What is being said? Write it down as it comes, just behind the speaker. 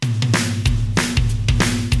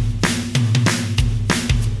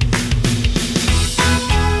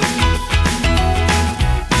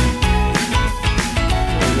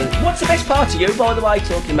part of you, by the way,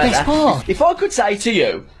 talking about Best that? part? If I could say to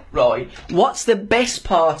you, right, what's the best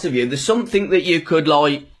part of you? There's something that you could,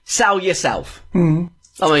 like, sell yourself. I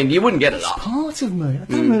mean, you wouldn't get a lot. Part of me. I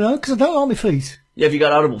don't really know, because I don't like my feet. Yeah, have you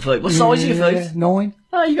got horrible feet? What size are your feet? Yeah, 9.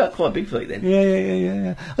 Oh, you got quite big feet then.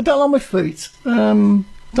 Yeah. I don't like my feet. Don't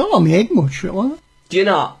like my head much, really. Do you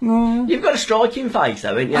not? You've got a striking face, though,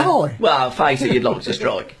 haven't you? Have I? Well, a face that you'd like to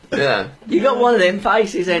strike. Yeah. You got one of them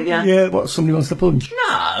faces, haven't you? Yeah, what, somebody wants to punch?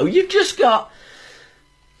 No, you've just got...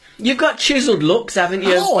 You've got chiselled looks, haven't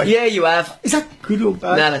you? Oh, yeah, you have. Is that good or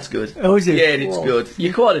bad? No, that's good. Oh, is it? Yeah, it's Whoa. good.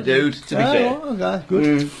 You're quite a dude, to be fair. Okay,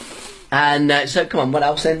 good. And so, come on, what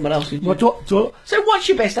else then? What else would you... What do So, what's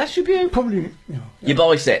your best attribute? Probably, Your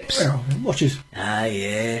biceps. watch this. Ah,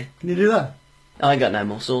 yeah. Can you do that? I ain't got no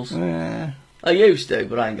muscles. Yeah. I used to,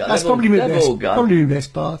 but I ain't got. That's They've all- probably my they've best. all gone. Probably my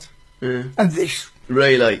best part. Yeah. And this.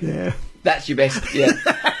 Really? Yeah. That's your best. Yeah.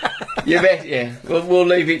 Your best. Yeah. We'll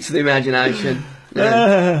leave it to the imagination.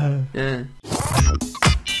 Yeah. Yeah.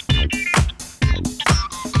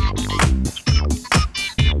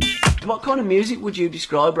 What kind of music would you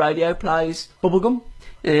describe radio plays? Bubblegum.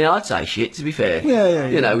 Yeah, I'd say shit, to be fair. Yeah.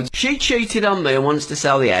 You know, she cheated on me and wants to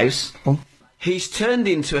sell the house. Oh. He's turned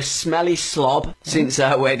into a smelly slob since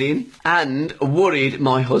our wedding and worried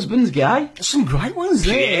my husband's gay. There's some great ones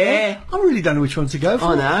there. Yeah. I really don't know which one to go for.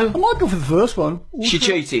 I know. I might go for the first one. She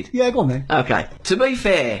cheated. Yeah, go on then. Okay. To be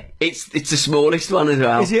fair, it's the smallest one as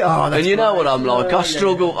well. Is it? Oh, that's and you know great. what I'm like. I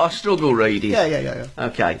struggle reading. Yeah.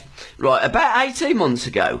 Okay. Right, about 18 months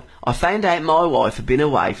ago, I found out my wife had been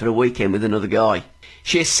away for a weekend with another guy.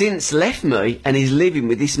 She has since left me and is living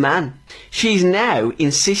with this man. She's now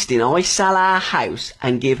insisting I sell our house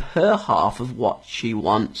and give her half of what she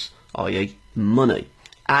wants, i.e. money,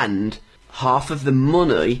 and half of the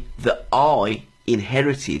money that I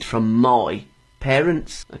inherited from my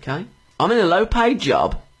parents, okay? I'm in a low-paid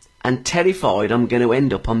job and terrified I'm going to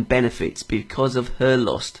end up on benefits because of her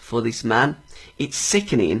lust for this man. It's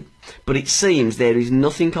sickening, but it seems there is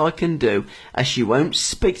nothing I can do as she won't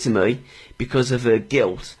speak to me because of her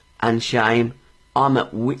guilt and shame. I'm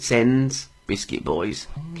at wit's ends. Biscuit Boys,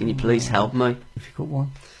 can you please help me? Difficult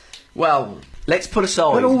one. Well, let's put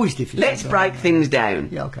aside... They're always difficult. Let's break things down.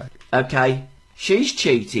 Yeah, okay. Okay, she's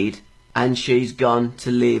cheated and she's gone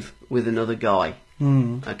to live with another guy.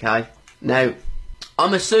 Okay? Now,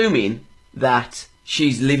 I'm assuming that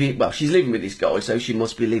she's living with this guy, so she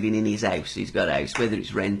must be living in his house. He's got a house, whether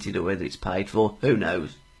it's rented or whether it's paid for, who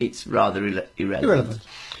knows? It's rather irrelevant.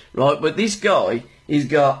 Right, but this guy, he's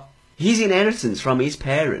got his inheritance from his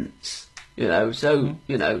parents, you know, so,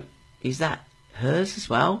 you know, is that hers as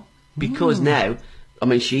well? Because now, I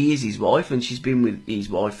mean, she is his wife and she's been with his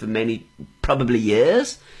wife for many, probably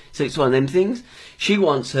years, so it's one of them things. She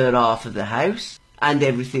wants her half of the house and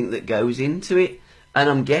everything that goes into it, and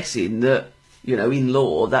I'm guessing that, you know, in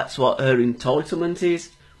law, that's what her entitlement is.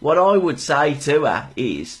 What I would say to her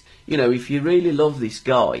is, you know, if you really love this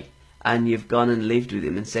guy and you've gone and lived with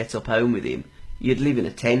him and set up home with him, you'd live in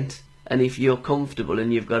a tent. And if you're comfortable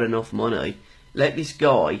and you've got enough money, let this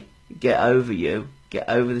guy get over you, get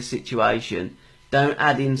over the situation. Don't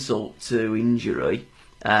add insult to injury,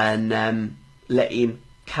 and let him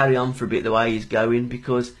carry on for a bit the way he's going,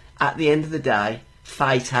 because at the end of the day,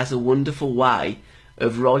 fate has a wonderful way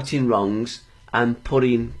of righting wrongs and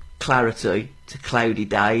putting clarity to cloudy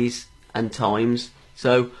days and times.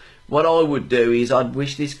 So what I would do is I'd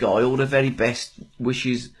wish this guy all the very best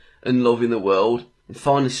wishes and love in the world, and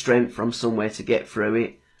find the strength from somewhere to get through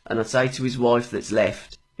it. And I'd say to his wife that's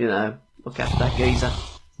left, you know, look after that geezer.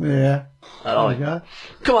 Yeah. All right. There you go.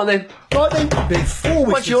 Come on then. Right then,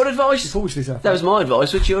 What's your advice? Before we split up. That was my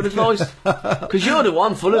advice. What's your advice? Because you're the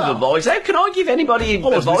one full of advice. How can I give anybody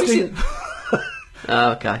advice?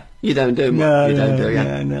 Oh, okay. You don't do much. You don't do,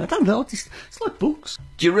 yeah. No. I don't know. It's like books.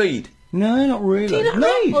 Do you read? No, not really. Do you not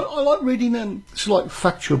read? I like reading it's like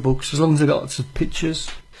factual books, as long as they've got lots of pictures.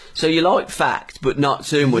 So you like fact, but not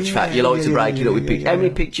too much fact. You like to break it up with pictures. How many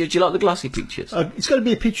pictures? Do you like the glossy pictures? It's got to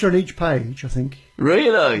be a picture on each page, I think.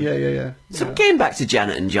 Really? Yeah. So we're getting back to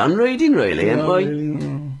Janet and John reading, really, aren't we?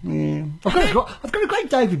 Really, yeah. I've got a great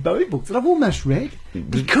David Bowie book that I've almost read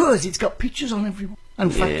because it's got pictures on everyone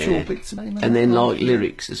and factual bits about him. And then like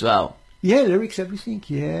lyrics as well. Yeah, lyrics, everything.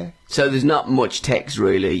 Yeah. So there's not much text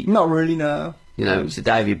really. Not really, no. You know, it's a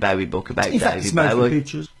David Bowie book about In fact, David it's mostly Bowie.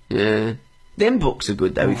 pictures. Yeah. Them books are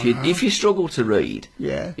good though. If you struggle to read,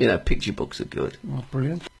 yeah, you know, picture books are good. Oh,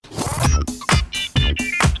 brilliant.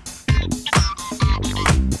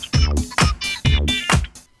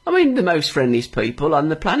 I mean, the most friendliest people on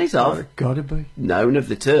the planet are Gotta be. known of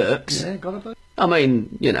the Turks. Yeah, gotta be. I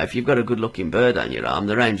mean, you know, if you've got a good-looking bird on your arm,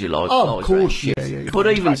 they're around you like Oh, of flies around course, shit. yeah. But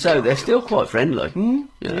even so, they're still quite friendly. You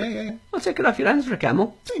know. Yeah. I'll take it off your hands for a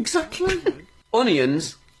camel. Exactly.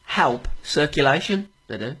 Onions help circulation.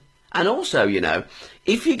 They do. And also, you know,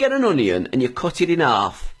 if you get an onion and you cut it in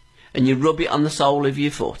half and you rub it on the sole of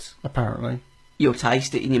your foot, Apparently. you'll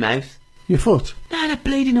taste it in your mouth. Your foot? No, that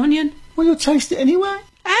bleeding onion. Well, you'll taste it anyway.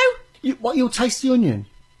 How? You'll taste the onion?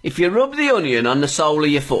 If you rub the onion on the sole of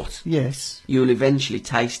your foot, Yes. you'll eventually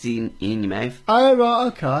taste it in your mouth. Oh, right,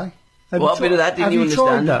 okay. What bit of that didn't you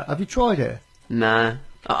understand? Have you tried it? Nah.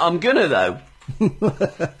 I'm gonna, though.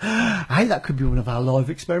 Hey, that could be one of our live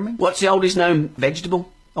experiments. What's the oldest known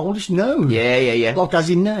vegetable? Oldest known? Yeah. Like as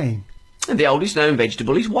in name? And the oldest known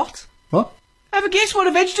vegetable is what? What? Have a guess what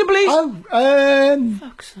a vegetable is? Oh,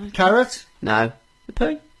 Fuck's sake. carrot? No. The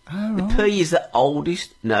pea. Oh, The right. pea is the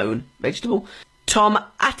oldest known vegetable.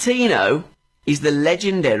 Tomatino is the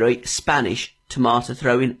legendary Spanish tomato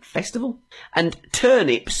throwing festival. And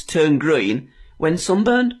turnips turn green when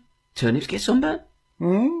sunburned. Turnips get sunburned.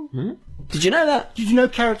 Did you know that? Did you know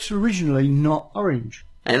carrots were originally not orange?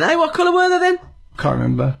 And they, what colour were they then? Can't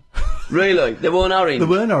remember. Really? They weren't orange. They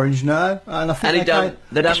weren't orange, no. And I think And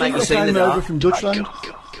they don't make you see in the They came over dark. from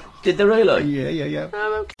Dutchland. Did they really? Yeah.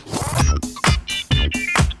 Oh, okay.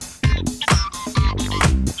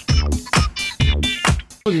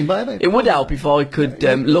 Baby. It would help if I could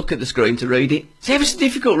look at the screen to read it. It's ever so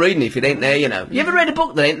difficult reading if it ain't there, you know. You ever read a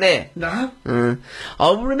book that ain't there? No.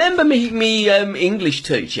 I remember me English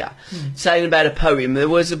teacher saying about a poem.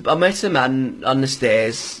 I met a man on the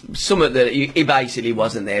stairs. Something that he basically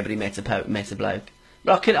wasn't there, but he met a bloke.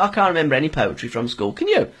 But I can't remember any poetry from school. Can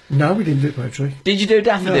you? No, we didn't do poetry. Did you do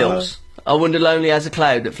daffodils? I wonder lonely as a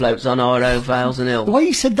cloud that floats on our own vales and hills. The way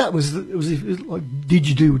you said that was like, did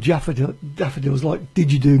you do daffodils? Like,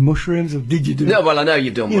 did you do mushrooms or did you do? No, well, I know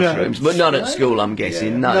you've done You know, mushrooms, but not at school, I'm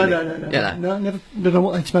guessing. Yeah. No. No. You know. No, never. Don't know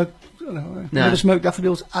what they smoke. Never smoked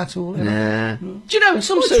daffodils at all. Ever. Nah. Do you know in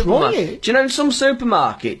some Try it. Do you know in some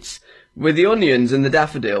supermarkets with the onions and the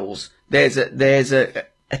daffodils, there's a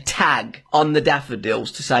tag on the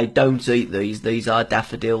daffodils to say don't eat these. These are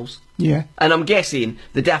daffodils. Yeah. And I'm guessing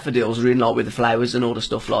the daffodils are in like with the flowers and all the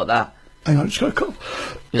stuff like that. Hang on, just got a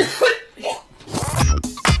cough. Yeah.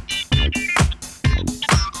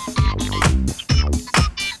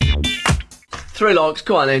 3 likes,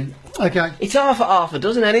 come on then. Okay. It's half a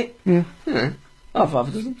dozen, ain't it? Yeah. Half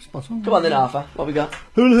a dozen. Spot on. Come on then, Arthur. What we got?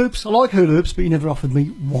 Hula hoops. I like hula hoops, but you never offered me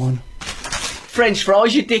one. French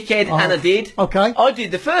fries, you dickhead, and I did. Okay. I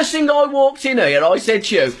did. The first thing I walked in here, I said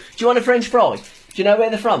to you, do you want a French fry? Do you know where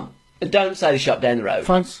they're from? And don't say the shop down the road.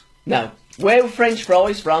 France. No. Where were French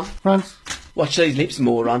fries from? France. Watch these lips,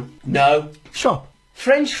 moron. No. Shop.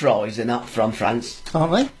 French fries are not from France.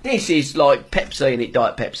 Aren't they? This is like Pepsi and it,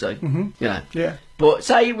 Diet Pepsi. You know. Yeah. But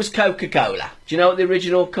say it was Coca-Cola. Do you know what the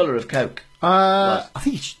original colour of Coke? I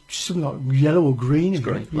think it's something like yellow or green. It's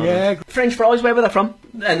green. Yeah. French fries, where were they from?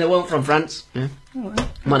 And they weren't from France. Yeah. Right.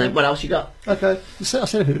 Come on then, what else you got? Okay. I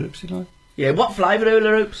said hula hoops, didn't Yeah, what flavour hula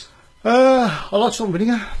hoops? I? I like salt and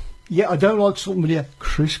vinegar. Yeah, I don't like salt and vinegar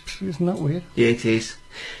crisps. Isn't that weird? Yeah, it is.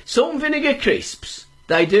 Salt and vinegar crisps,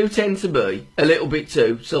 they do tend to be a little bit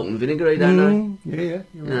too salt and vinegary, don't they? Yeah.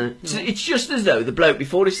 You're right. It's just as though the bloke,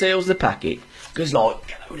 before he seals the packet, goes like,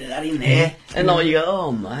 get load of that in there. And like you go,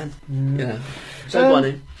 oh man. You know. So go on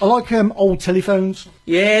in. I like old telephones.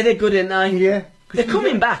 Yeah, they're good, aren't they? Yeah. They're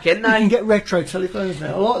coming back, aren't You can they? get retro telephones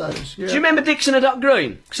now. I like those. Yeah. Do you remember Dixon and Doc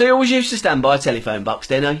Green? Because he always used to stand by a telephone box,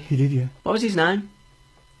 didn't he? He did, yeah. What was his name?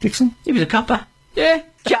 Dixon? He was a copper. Yeah.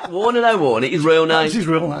 Jack Warner, no Warner, his real name. That's his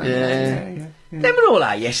real name. Yeah. Yeah. They were all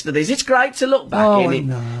our yesterdays. It's great to look back, Oh, isn't I it?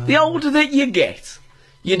 know. The older that you get,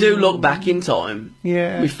 you do look back in time.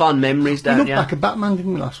 Yeah. With fond memories, We don't looked you? back at Batman,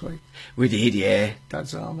 didn't we, last week? We did, yeah.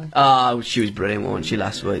 Dad's Army. Oh, she was brilliant, wasn't she,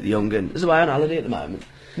 last week, the young un. There's away on holiday at the moment.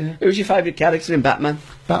 Yeah. Who was your favourite character in Batman?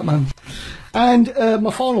 Batman. And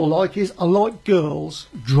my final like is I like girls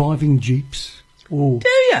driving Jeeps. Or, Do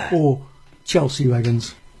you? Or Chelsea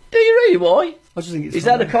wagons. Do you really? Why? I just think it's Is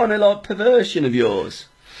that a funny. kind of like perversion of yours?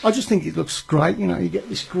 I just think it looks great. You know, you get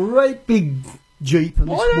this great big Jeep and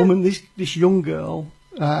Why this not? woman, this young girl,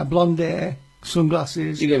 blonde hair,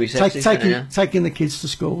 sunglasses. You're gonna be sexist, aren't you? taking the kids to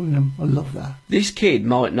school. You know, I love that. This kid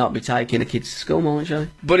might not be taking the kids to school, might she?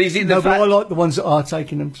 But is it the No, but fact... I like the ones that are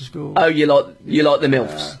taking them to school. Oh, you like the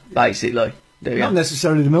MILFs, basically. Do Not you?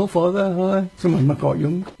 necessarily the MILF either. Some of them are quite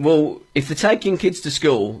young. Well, if they're taking kids to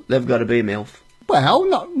school, they've got to be a MILF. Well,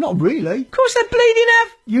 not really. Of course they bleeding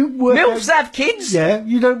have. You work MILFs out, have kids. Yeah,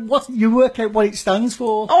 you work out what it stands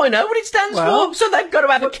for. I know what it stands for, so they've got to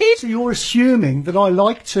have a kid. So you're assuming that I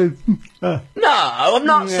like to. No, I'm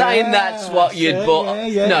not saying that's what you'd.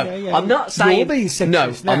 I'm not saying. You're being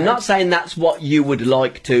sexist now. I'm not saying that's what you would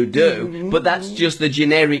like to do. But that's just the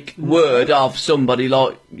generic word of somebody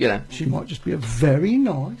like She might just be a very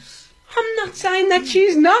nice. I'm not saying that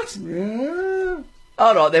she's not. Yeah.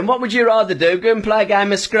 All right then. What would you rather do? Go and play a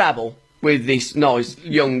game of Scrabble with this nice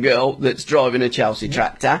young girl that's driving a Chelsea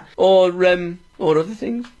tractor, or other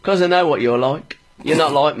things? Because I know what you're like. You're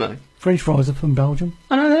not like me. French fries are from Belgium.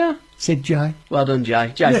 I know they are. Said Jay. Well done,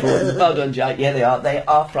 Jay. Jay Ford. Well done, Jay. Yeah, they are. They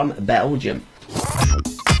are from Belgium.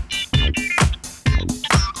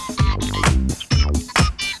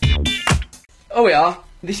 Oh, we are.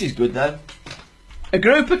 This is good, though. A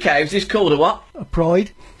group of cows is called a what? A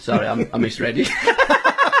pride. Sorry, I misread it.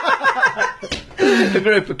 A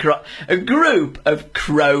group of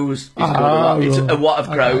crows is called a what? It's a what of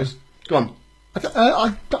crows. Go on.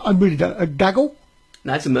 I really don't. A gaggle?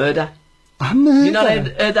 No, it's a murder. A murder? You not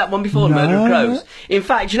heard that one before, No. Murder of Crows? In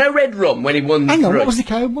fact, you know Red Rum, when he won Hang on, three? what was the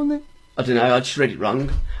cow one then? I don't know, I just read it wrong.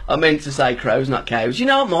 I meant to say crows, not cows. You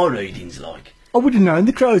know what my reading's like? I would have known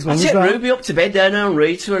the crows one I was set that. Ruby up to bed, don't I, and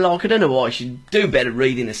read to her like, I don't know why, she'd do better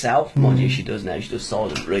reading herself. Mind you, she does now, she does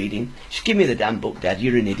silent reading. She give me the damn book, Dad,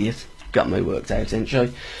 you're an idiot. Got me worked out, ain't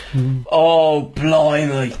she? Oh,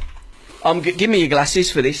 blimey. Give me your glasses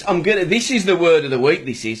for this. This is the word of the week,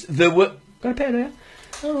 this is. Got a pair there?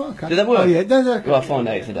 Oh, okay. Did that work? Oh, yeah. No. Well, I'll find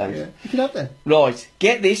out if I don't. Yeah. You can have that. Right,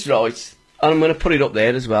 get this right, and I'm going to put it up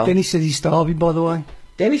there as well. Dennis says he's starving, by the way.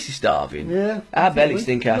 Dennis is starving. Yeah. Our bellies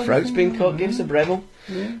think our throat's been cut. Give us a breville.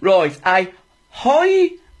 Yeah. Right, a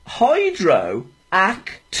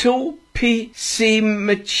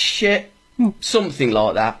hydroactylpisimache, something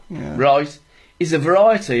like that, Yeah. right, is a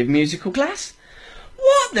variety of musical glass.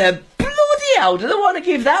 What the bloody hell do they want to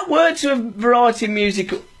give that word to a variety of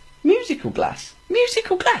musical glass?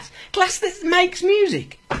 Musical glass. Glass that makes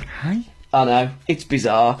music. Hey? I know, it's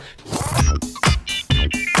bizarre.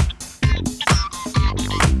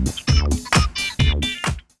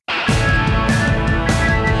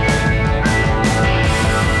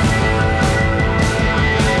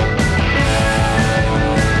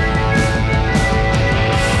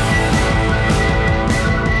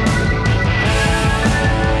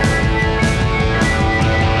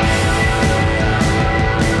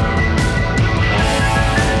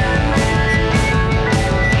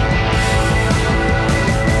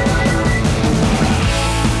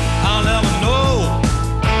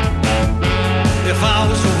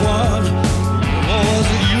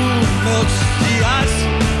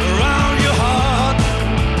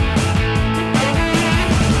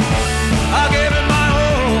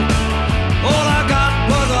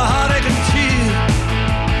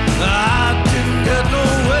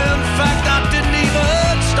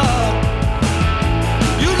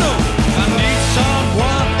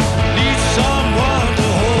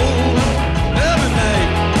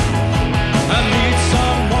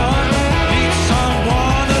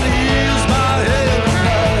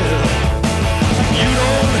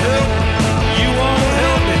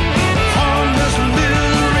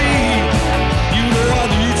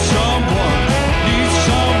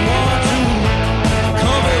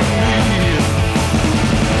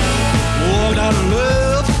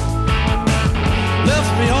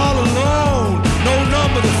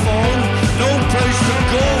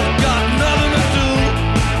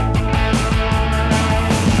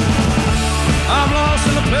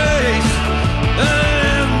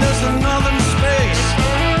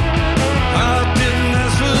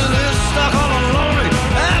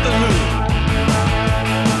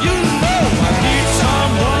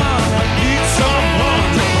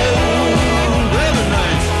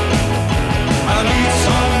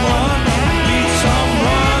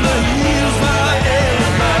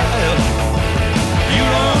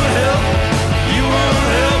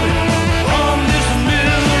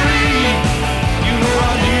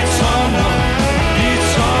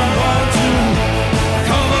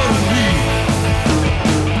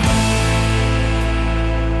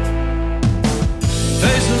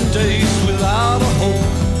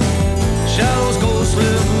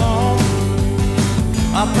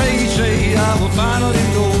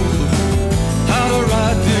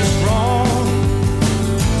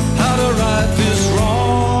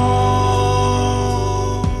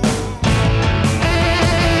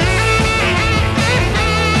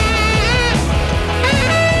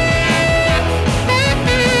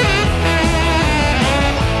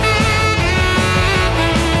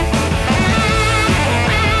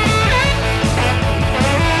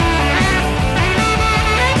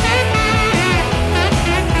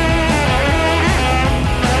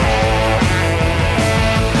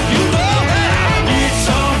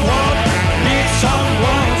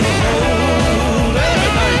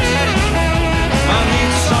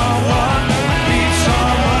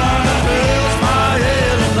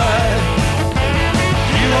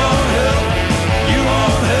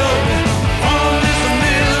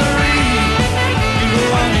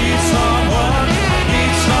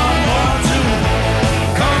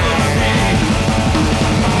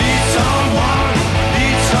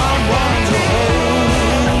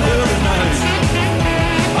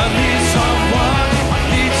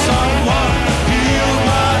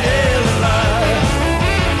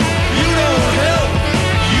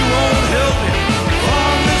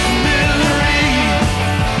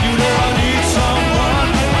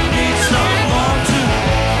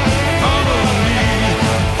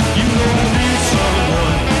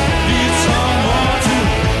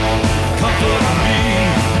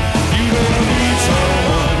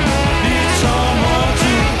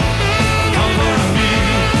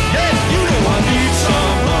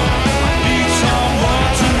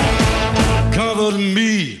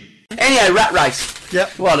 yeah, rat race.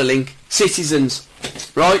 Yep. What a link. Citizens.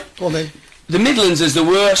 Right? Go on then. The Midlands has the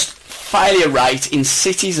worst failure rate in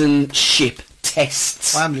citizenship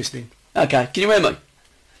tests. I am listening. Okay, can you hear me?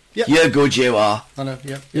 Yep. You're good, you are. I know,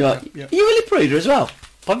 yeah. You are. Yep. You a lip reader as well?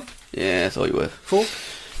 Pardon? Yeah, I thought you were. 4?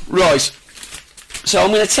 Right. So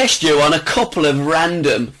I'm going to test you on a couple of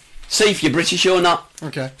random. See if you're British or not.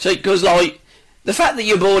 Okay. So, because, like, the fact that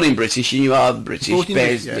you're born in British and you are British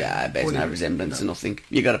bears, bears no resemblance to nothing.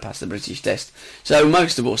 You've got to pass the British test. So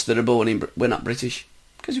most of us that are born in we're not British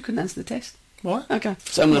because we couldn't answer the test. What? Okay.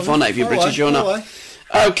 So I'm going to find out if you're British or not. Right.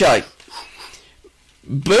 Okay.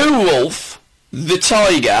 Beowulf, the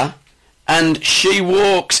tiger, and She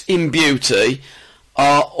Walks in Beauty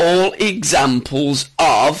are all examples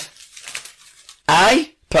of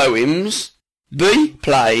A. Poems, B.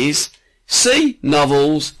 Plays, C.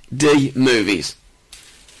 Novels, D. Movies.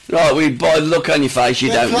 Right, by the look on your face, you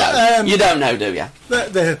don't know. You don't know, do you?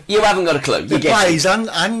 You haven't got a clue. You're plays and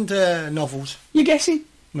novels. You're guessing?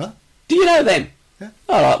 No. Do you know them? Yeah.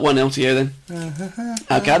 All right, 1-0 to you then.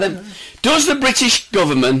 Okay then. Does the British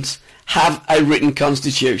government have a written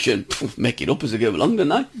constitution? Make it up as they go along, don't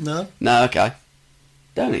they? No. No, okay.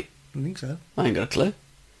 Don't it? I think so. I ain't got a clue.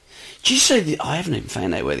 Did you say I haven't even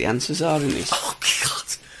found out where the answers are in this. Oh,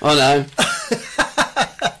 God. I know.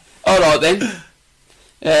 All right then.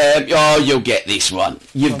 You'll get this one.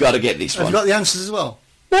 You've got to get this one. Have you got the answers as well?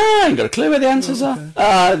 No, I ain't got a clue where the answers are.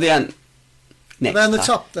 Next. They're on the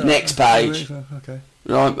top. Next page. Okay.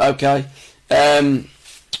 Right. Okay.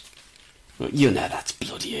 You know that's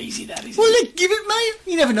bloody easy. That is. Well, give it, mate.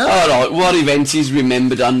 You never know. All right. What event is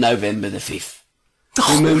remembered on November the 5th?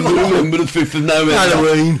 Remember the 5th of November.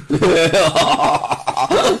 Halloween.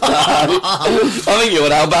 I think you're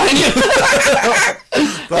an Albanian.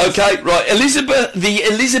 Okay, right. The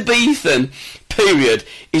Elizabethan period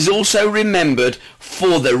is also remembered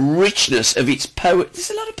for the richness of its There's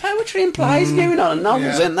a lot of poetry and plays going on and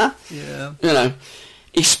novels, isn't there? Yeah. You know,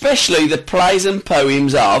 especially the plays and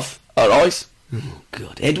poems of, alright,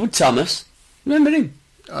 Edward Thomas. Remember him?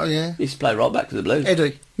 Oh, yeah. He used to play right back to the blues.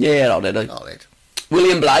 Eddie. Yeah, old Eddie. Oh, Ed.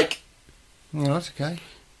 William Blake. Oh, that's okay.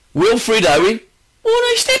 Wilfred Owen.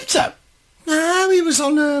 Oh, no, Steptoe. No, he was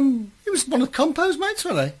on one of Compo's mates,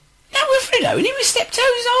 wasn't he? No, Wilfred Owen, he was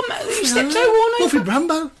Steptoe's old man. He was Steptoe, wasn't he? Wilfred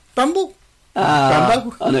Bramble. Bramble?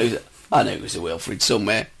 Bramble? I knew it was a Wilfred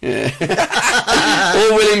somewhere. Yeah.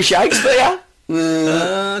 Or William Shakespeare.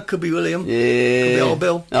 Could be William. Yeah. Could be old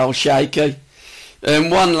Bill. Old Shaky.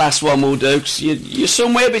 One last one we'll do, 'cause you're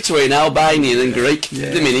somewhere between Albanian and Greek.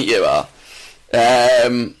 Yeah. The minute you are.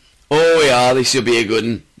 This will be a good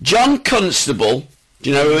one. John Constable, do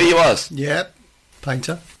you know who he was? Yeah,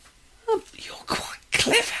 painter. Oh, you're quite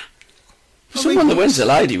clever. Someone that went to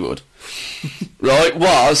Ladywood. Right,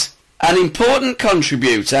 was an important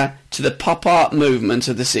contributor to the pop art movement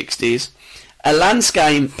of the 60s, a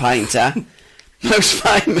landscape painter, most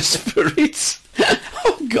famous for its...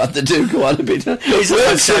 Oh, God, they do go on a bit.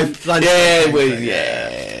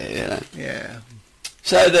 Yeah.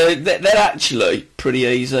 So they're actually pretty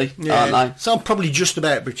easy, aren't they? So I'm probably just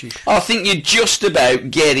about British. I think you're just about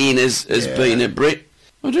getting as being a Brit.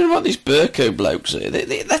 I don't know what this Burko bloke's here.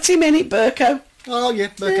 That's him, ain't it, Burko? Oh, yeah,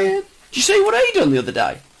 Burko. Yeah. Did you see what he done the other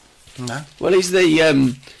day? No. Well, he's the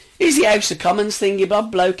House of Commons thingy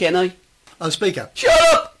bob bloke, ain't he? Oh, speaker. Shut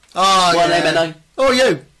up! Oh, One of them, ain't he? Oh,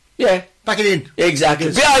 you. Yeah. Back it in.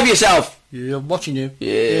 Exactly. Behave yourself! Yeah, I'm watching you.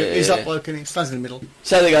 Yeah. He's that bloke and he stands in the middle.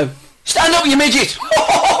 So they go, stand up, you midget!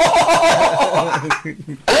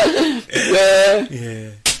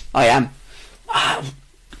 Yeah. I am.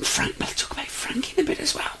 Frank, we'll talk about Frank in a bit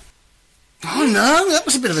as well. Oh, no, that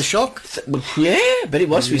was a bit of a shock. Yeah, but it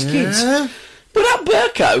was for his kids. But that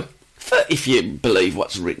Burko, if you believe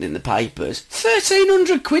what's written in the papers,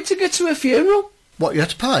 1,300 quid to go to a funeral. What, you had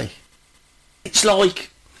to pay? It's like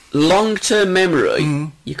long-term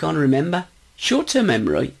memory, you can't remember. Short-term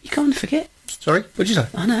memory, you can't forget. Sorry, what'd you say?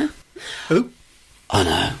 I know. Who? I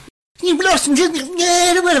know. You lost him, didn't you?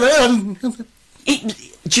 Yeah,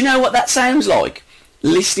 Do you know what that sounds like?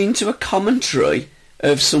 Listening to a commentary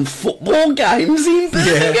of some football games in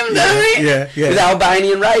Birmingham, don't it? Yeah. With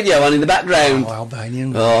Albanian radio on in the background. Oh,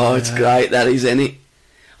 Albanian. Oh, it's great, that is, isn't it?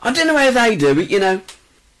 I don't know how they do it, you know.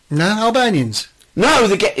 No, Albanians? No,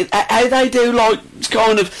 they get how they do, like,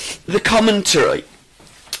 kind of the commentary.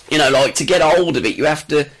 You know, like, to get hold of it, you have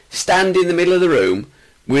to stand in the middle of the room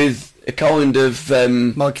with a kind of...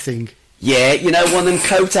 mic thing. Yeah, you know, one of them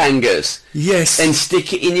coat hangers. Yes. And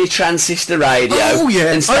stick it in your transistor radio. Oh,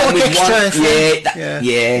 yeah. And stand with extra one. FM. Yeah,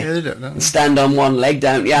 Yeah, they don't know. And stand on one leg,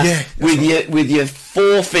 don't you? Yeah. With your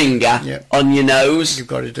forefinger on your nose. You've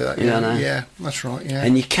got to do that. You know. Yeah, that's right. Yeah.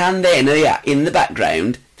 And you can then hear in the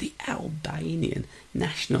background the Albanian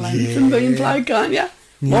national anthem being played, can't you?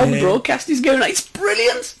 While the broadcast is going on. It's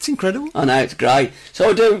brilliant. It's incredible. I know, it's great.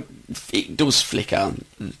 So it does flick on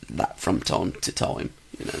that from time to time,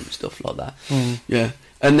 you know, and stuff like that. Yeah.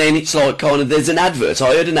 And then it's like kind of, there's an advert.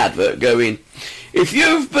 I heard an advert going, if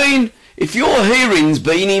your hearing's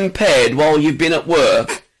been impaired while you've been at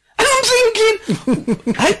work, and I'm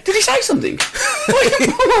thinking, hey, did he say something?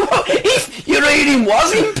 If your hearing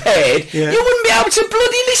was impaired, you wouldn't be able to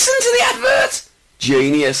bloody listen to the advert.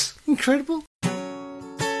 Genius. Incredible.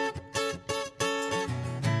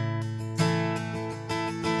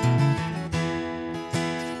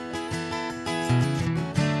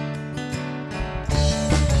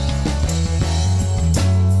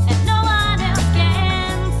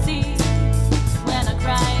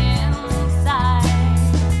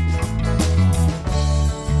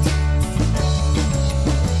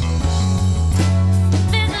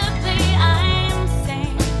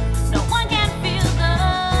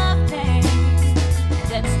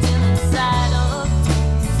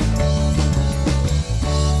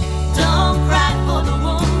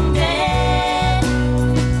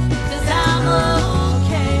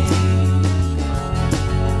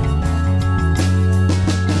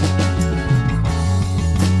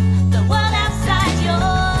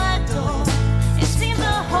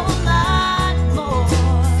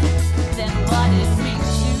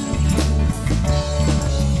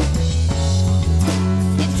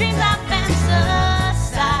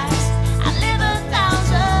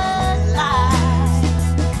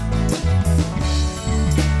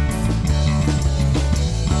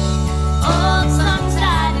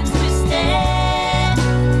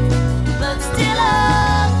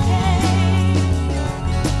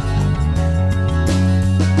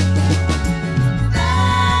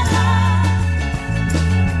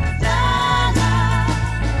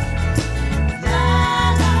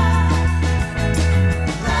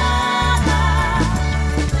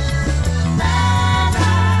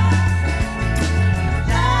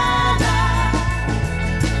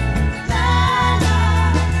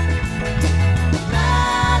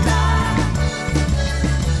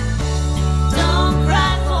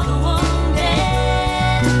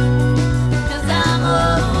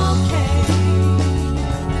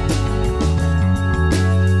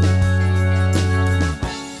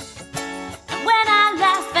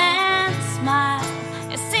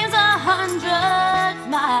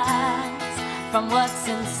 from what's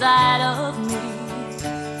inside of me.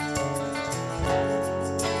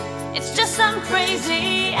 It's just some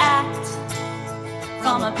crazy act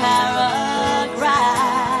from a paragraph.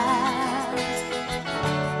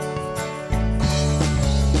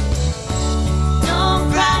 Don't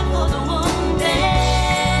cry for the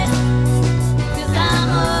wounded, 'cause I'm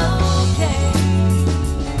okay.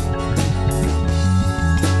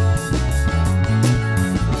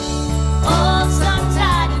 Oh, some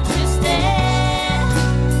tired and twisted,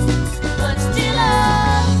 but still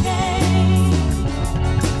okay.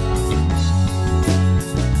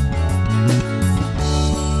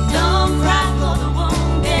 Don't cry for the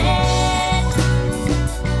wounded,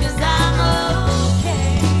 'cause I'm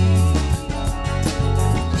okay.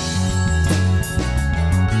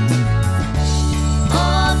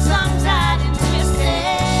 Oh, some tired and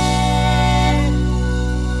twisted,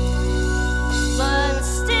 but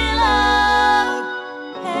still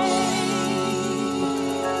okay.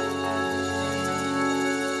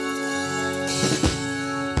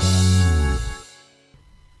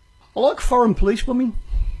 I like foreign police women.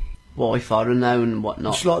 Why foreign now and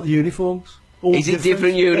whatnot? Just like the uniforms. All Is it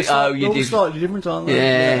different uni- They're oh, you all do- slightly different, aren't they?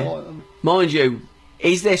 Yeah. I like them. Mind you,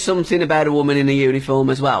 is there something about a woman in a uniform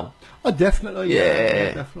as well? Oh, definitely.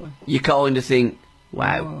 Yeah. Definitely. You kind of think,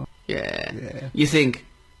 wow, Oh. yeah. Yeah. You think,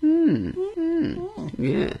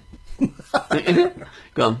 yeah.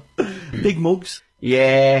 Go on. Big mugs.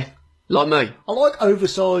 Yeah. Like me. I like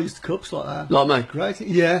oversized cups like that. Like me. Great.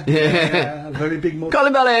 Yeah. Yeah. Very big mug.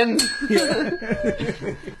 Colin Bellin.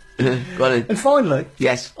 Go on in. And finally,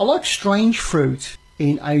 Yes. I like strange fruit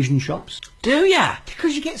in Asian shops Do ya?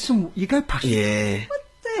 because you get some. You go past. Yeah. What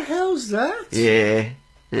the hell's that? Yeah.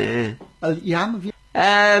 Yeah. A yam? Have you?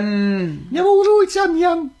 Yeah, all right, some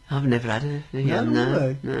yam. I've never had a yam, no.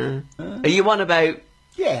 really? No. Are you on about,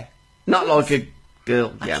 Yeah. not like a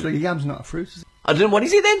girl yam? Actually, yam's not a fruit, is it? I don't know, what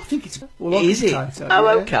is it then? I think it's. Well, like Is it? potato, Oh,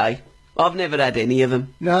 yeah. okay. I've never had any of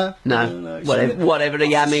them. No? No. Whatever the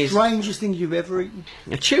yam is. Strangest thing you've ever eaten?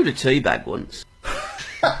 I chewed a tea bag once.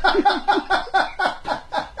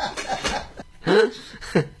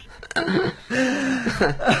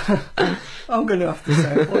 I'm going to have to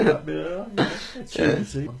say, why not be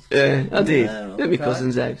Yeah, I did. Yeah, At my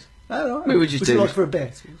cousin's house. Oh, right. We were just Would you doing. like for a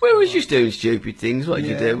bet? We were just doing stupid things. What did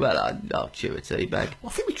you Yeah. do? Well, I'll chew a tea bag. I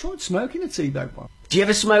think we tried smoking a tea bag one. Do you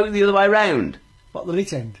ever smoke the other way round? What, the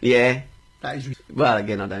lit end? Yeah. That is Well,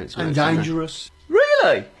 again, I don't smoke. and so no. dangerous.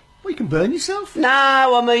 Really? Well, you can burn yourself. No,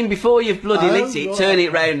 I mean before you've bloody Oh, lit it, right. turn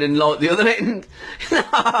it round and light the other end.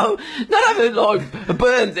 No, not have it like a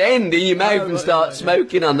burnt end in your mouth and right, start right, yeah.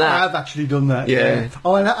 smoking on I that. have actually done that. Yeah.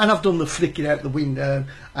 Oh, and I've done the flicking out the window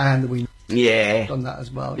and the window. Yeah, Done that as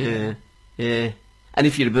well. yeah, yeah. And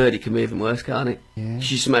if you're a bird, it can be even worse, can't it? Yeah. If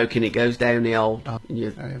you're smoking, it goes down the old.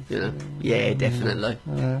 You yeah. know, yeah, definitely.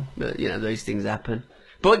 Yeah. But you know, these things happen.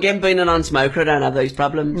 But again, being a non-smoker, I don't have those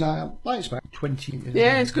problems. No, I think it's about 20 years.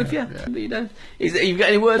 Yeah, it's good for you. Yeah. But you don't. You've got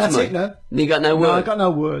any words That's for me? it, no. You got no No, words? I've got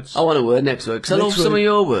no words. I want a word next week, because I love Next some of week.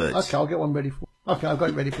 your words. Okay, I'll get one ready for. Okay, I've got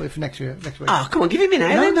it ready for you for next week. Oh, come on, give it me now,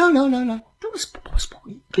 then. No. Don't spoil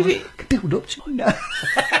it. Give it- Build up to it. No.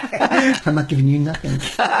 I'm not giving you nothing.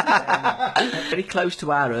 Very close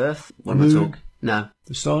to our Earth. When we Moon. talk. No.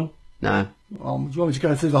 The sun. No. Do you want me to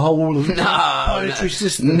go through the whole of the planetary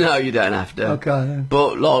system? No, you don't have to. Okay, then.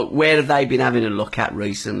 But, like, where have they been having a look at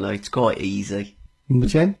recently? It's quite easy. Number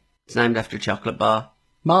 10. It's named after a chocolate bar.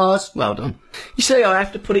 Mars. Well done. You see, I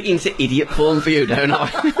have to put it into idiot form for you, don't I?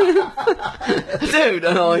 I do,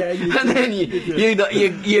 don't I? Yeah, you and do.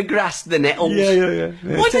 then you grasp the nettles. Yeah. Why do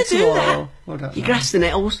you Takes a do while. that? I don't You know. grasp the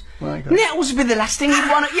nettles. Right, go. Nettles would be the last thing you'd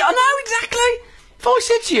want to... Yeah, I know, exactly. If I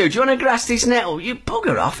said to you, do you want to grasp this nettle? You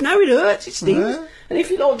bugger off. No, it hurts. It stings. Yeah. And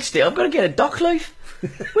if you like it still, I've got to get a dock leaf.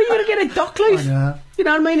 Where you going to get a dock leaf? I know. You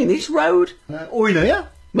know what I mean? In this road. Oh, you know, yeah.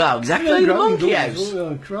 Well, exactly. The monkey house.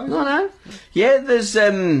 Oh, Christ. I know. Yeah, there's...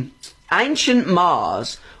 ancient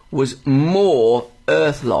Mars was more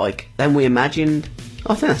Earth-like than we imagined.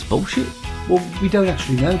 I think that's bullshit. Well, we don't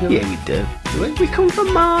actually know, do we? Yeah, we do. Do we? We come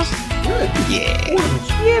from Mars. Really? Yeah. All of us.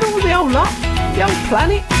 Yeah, all the whole lot. The whole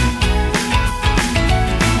planet.